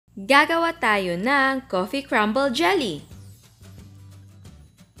Gagawa tayo ng coffee crumble jelly.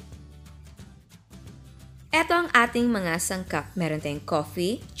 Ito ang ating mga sangkap. Meron tayong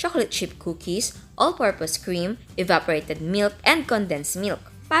coffee, chocolate chip cookies, all-purpose cream, evaporated milk, and condensed milk.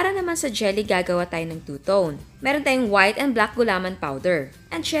 Para naman sa jelly, gagawa tayo ng two-tone. Meron tayong white and black gulaman powder.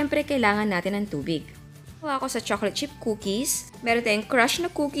 And syempre, kailangan natin ng tubig. Gawa ko sa chocolate chip cookies. Meron tayong crush na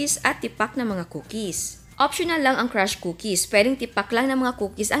cookies at tipak na mga cookies. Optional lang ang crushed cookies, pwedeng tipak lang ng mga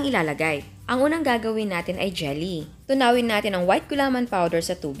cookies ang ilalagay. Ang unang gagawin natin ay jelly. Tunawin natin ang white gulaman powder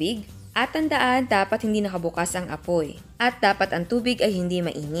sa tubig. At tandaan, dapat hindi nakabukas ang apoy. At dapat ang tubig ay hindi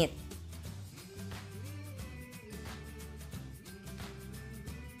mainit.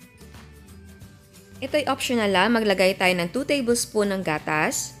 Ito ay optional lang, maglagay tayo ng 2 tablespoon ng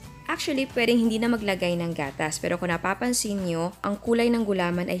gatas. Actually, pwedeng hindi na maglagay ng gatas, pero kung napapansin nyo, ang kulay ng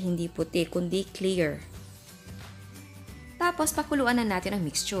gulaman ay hindi puti, kundi clear. Tapos, pakuluan na natin ang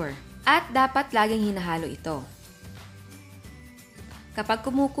mixture. At dapat laging hinahalo ito. Kapag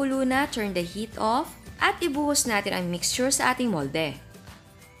kumukulo na, turn the heat off at ibuhos natin ang mixture sa ating molde.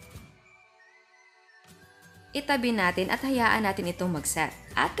 Itabi natin at hayaan natin itong mag-set.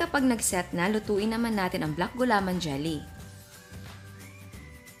 At kapag nag-set na, lutuin naman natin ang black gulaman jelly.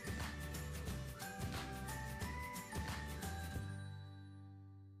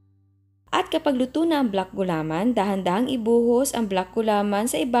 At kapag luto na ang black gulaman, dahan-dahang ibuhos ang black gulaman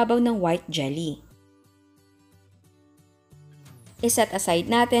sa ibabaw ng white jelly. I-set aside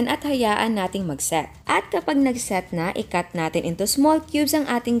natin at hayaan nating mag-set. At kapag nag-set na, i-cut natin into small cubes ang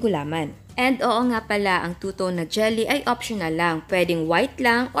ating gulaman. And oo nga pala, ang two-tone na jelly ay optional lang. Pwedeng white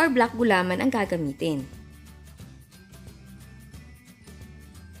lang or black gulaman ang gagamitin.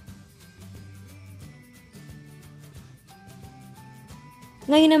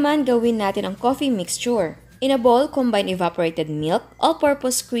 Ngayon naman, gawin natin ang coffee mixture. In a bowl, combine evaporated milk,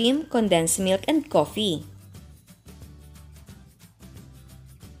 all-purpose cream, condensed milk, and coffee.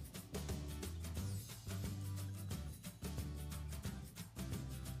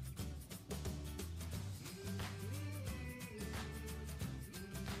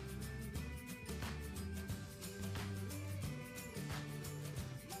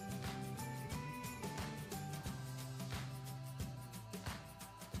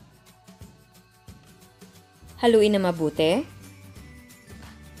 Haluin na mabuti.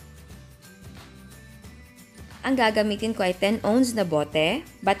 Ang gagamitin ko ay 10 ounce na bote.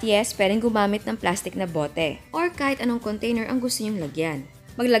 But yes, pwedeng gumamit ng plastic na bote. Or kahit anong container ang gusto nyong lagyan.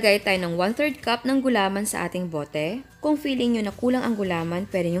 Maglagay tayo ng 1/3 cup ng gulaman sa ating bote. Kung feeling nyo na kulang ang gulaman,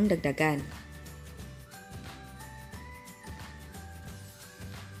 pwede nyong dagdagan.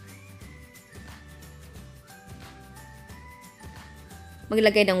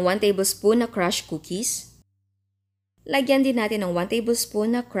 Maglagay ng 1 tablespoon na crushed cookies. Lagyan din natin ng 1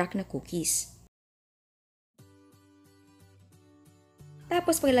 tablespoon na crack na cookies.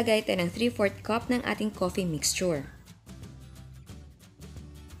 Tapos maglagay tayo ng 3/4 cup ng ating coffee mixture.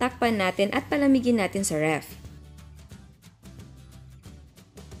 Takpan natin at palamigin natin sa ref.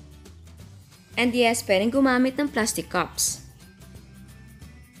 And yes, pwedeng gumamit ng plastic cups.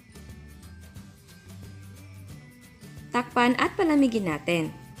 Takpan at palamigin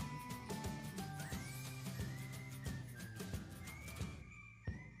natin.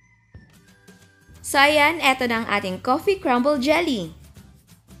 So ayan, eto na ang ating coffee crumble jelly.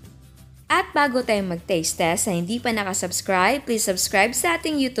 At bago tayo mag-taste test, sa hindi pa nakasubscribe, please subscribe sa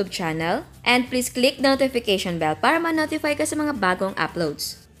ating YouTube channel. And please click the notification bell para ma-notify ka sa mga bagong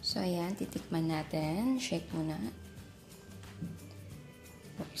uploads. So ayan, titikman natin. Shake muna.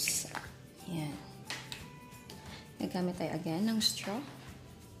 Oops. Ayan. Nagamit tayo again ng straw.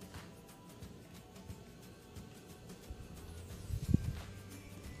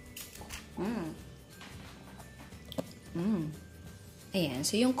 Ayan,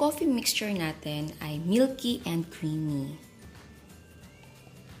 so yung coffee mixture natin ay milky and creamy.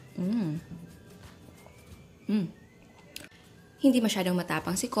 Hindi masyadong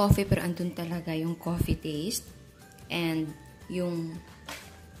matapang si coffee pero andun talaga yung coffee taste and yung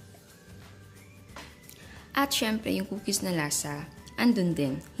at syempre yung cookies na lasa andun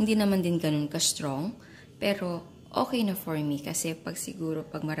din. Hindi naman din ganun ka-strong pero okay na for me kasi pag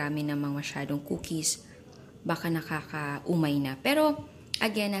marami namang masyadong cookies baka nakakaumay na. Pero,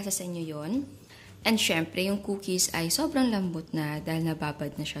 again, nasa sa inyo yun. And syempre, yung cookies ay sobrang lambot na dahil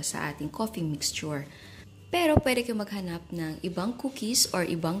nababad na siya sa ating coffee mixture. Pero, pwede kayo maghanap ng ibang cookies or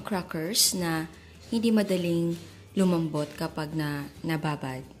ibang crackers na hindi madaling lumambot kapag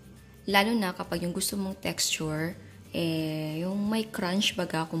nababad. Lalo na kapag yung gusto mong texture, yung may crunch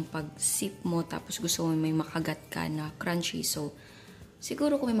baga kung pag-sip mo tapos gusto mo may makagat ka na crunchy. So,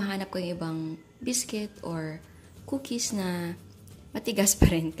 Siguro kung may mahanap ko yung ibang biscuit or cookies na matigas pa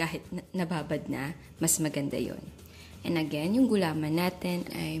rin kahit nababad na, mas maganda yon. And again, yung gulaman natin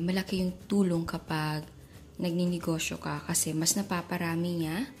ay malaki yung tulong kapag nagninegosyo ka kasi mas napaparami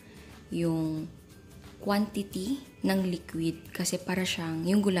niya yung quantity ng liquid kasi para siyang,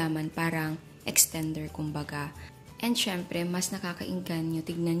 yung gulaman parang extender kumbaga. And syempre, mas nakakainganyo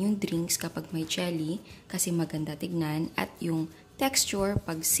tignan yung drinks kapag may jelly kasi maganda tignan at yung texture,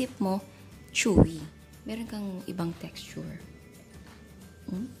 pag sip mo, chewy. Meron kang ibang texture.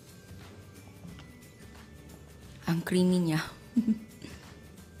 Ang creamy niya.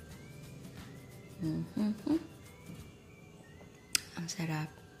 Ang sarap.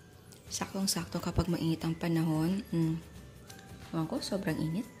 Saktong-sakto kapag mainit ang panahon. Ewan ko, sobrang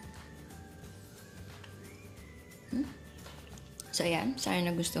init. So, ayan. Sana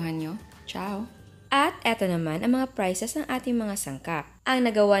nagustuhan nyo. Ciao! At eto naman ang mga prices ng ating mga sangkap. Ang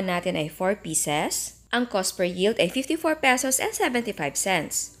nagawa natin ay 4 pieces. Ang cost per yield ay 54 pesos and 75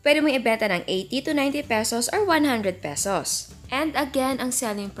 cents. Pwede mong ibenta ng 80 to 90 pesos or 100 pesos. And again, ang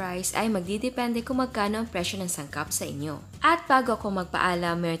selling price ay magdidepende kung magkano ang presyo ng sangkap sa inyo. At bago ako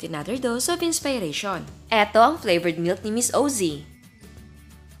magpaalam, meron another dose of inspiration. Eto ang flavored milk ni Miss Ozzy.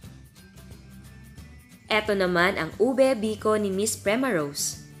 Eto naman ang ube biko ni Miss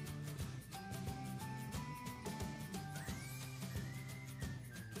Premarose.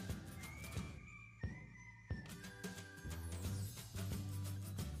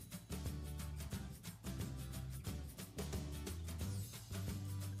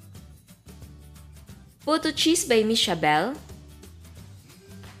 Puto cheese by Miss Chabelle.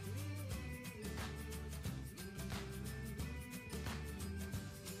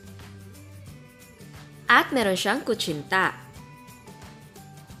 At meron siyang kutsinta.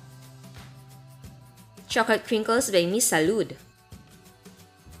 Chocolate crinkles by Miss Salud.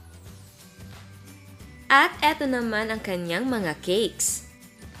 At eto naman ang kanyang mga cakes.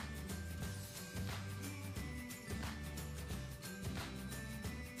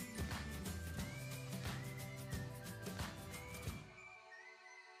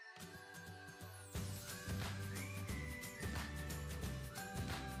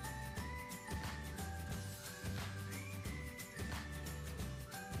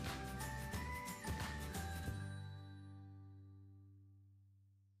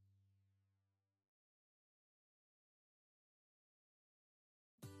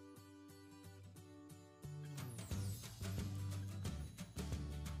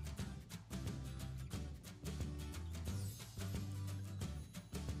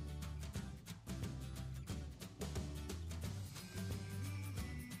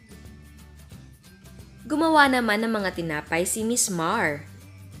 Gumawa naman ng mga tinapay si Miss Mar.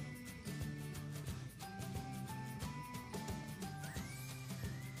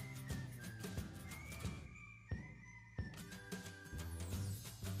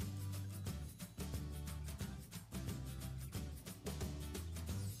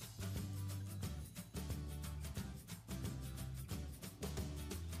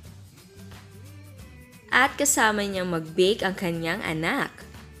 At kasama niyang mag-bake ang kanyang anak.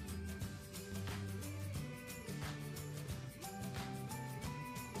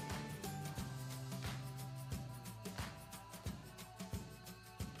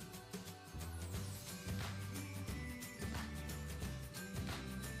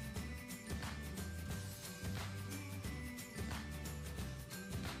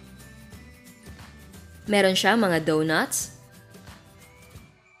 Meron siyang mga donuts,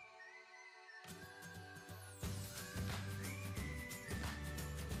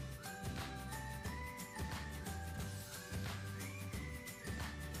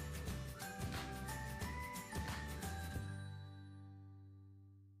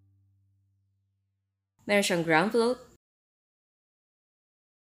 meron siyang ground float,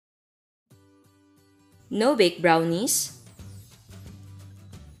 no-bake brownies,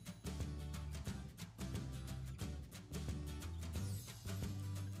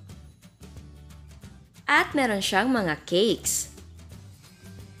 at meron siyang mga cakes.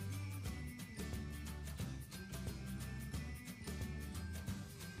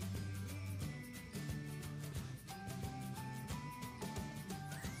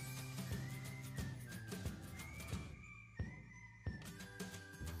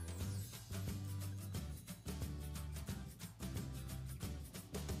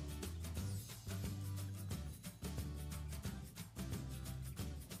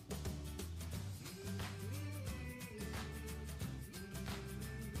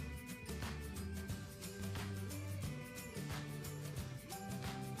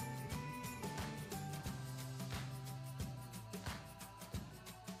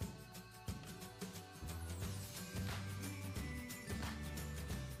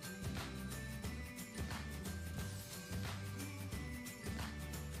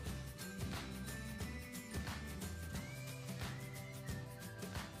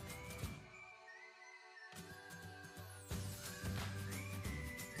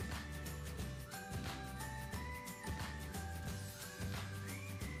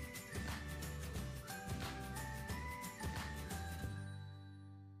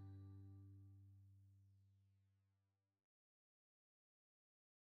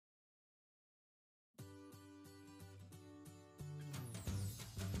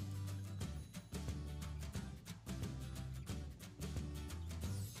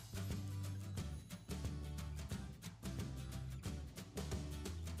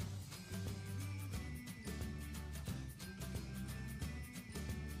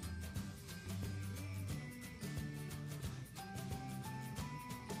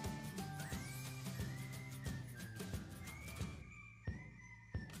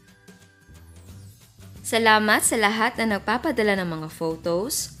 Salamat sa lahat na nagpapadala ng mga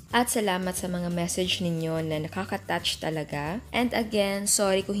photos. At salamat sa mga message ninyo na nakaka-touch talaga. And again,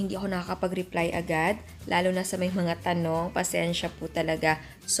 sorry kung hindi ako nakakapag-reply agad. Lalo na sa may mga tanong, pasensya po talaga.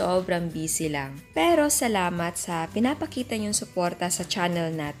 Sobrang busy lang. Pero salamat sa pinapakita niyong suporta sa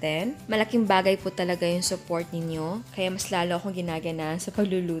channel natin. Malaking bagay po talaga yung support ninyo. Kaya mas lalo akong ginaganaan sa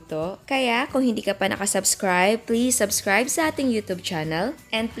pagluluto. Kaya kung hindi ka pa nakasubscribe, please subscribe sa ating YouTube channel.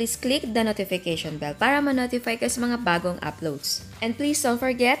 And please click the notification bell para ma-notify ka sa mga bagong uploads. And please don't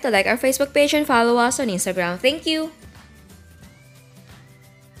forget to like our Facebook page and follow us on Instagram. Thank you!